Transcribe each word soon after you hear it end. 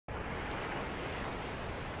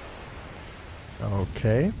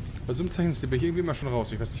Okay. Bei so einem Zeichenstil bin ich irgendwie immer schon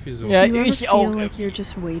raus. Ich weiß nicht wieso. Ja, You ever ich auch. feel like you're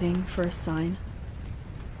just waiting for a sign?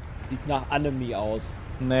 Sieht nach Anime aus.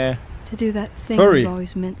 Nee. To do that thing Furry. you've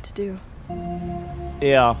always meant to do.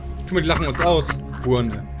 Ja. Guck mal, die lachen uns aus.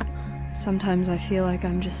 Huren. Sometimes I feel like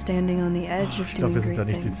I'm just standing on the edge of Ich glaube, doing wir sind da great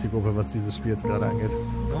nicht die things. Zielgruppe, was dieses Spiel jetzt gerade angeht.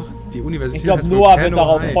 Doch, die Universität Ich glaube, heißt Noah wird Volcano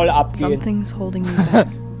darauf High. voll abgehen. Something's holding me back.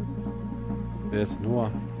 Wer ist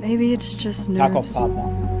Noah? Maybe it's just nerves. Tarkov-Partner.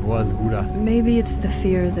 Noah ist ein guter. Maybe it's the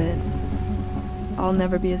fear that I'll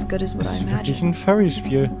never be as good as what Das I ist wirklich imagined. ein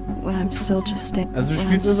Furry-Spiel. When I'm still just standing. Also du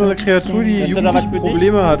spielst in so eine Kreatur, die Das ist doch was jugendliche für dich.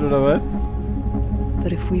 Probleme hat, oder was?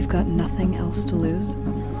 But if we've got nothing else to lose,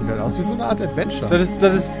 Sieht halt aus wie so eine Art Adventure. Das ist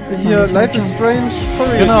hier Life is Strange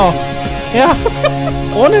Furry. Genau. Ja.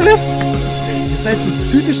 Ohne Witz. Ihr seid so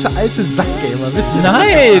zynische alte Sackgamer, wisst ihr?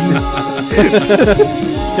 Nein.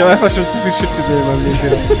 Ich habe einfach schon zu viel Shit gesehen in meinem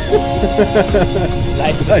Leben.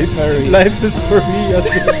 Life is furry. Life is for me.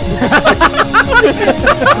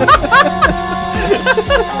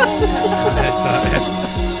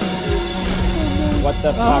 What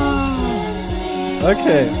the fuck?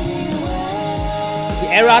 Okay. Die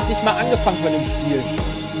Era hat nicht mal angefangen von dem Spiel.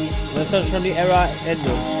 Das ist dann schon die Era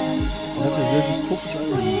Ende. Das ist sehr dystopisch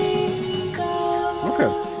angelegt. Okay.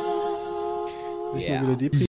 Yeah. Wieder die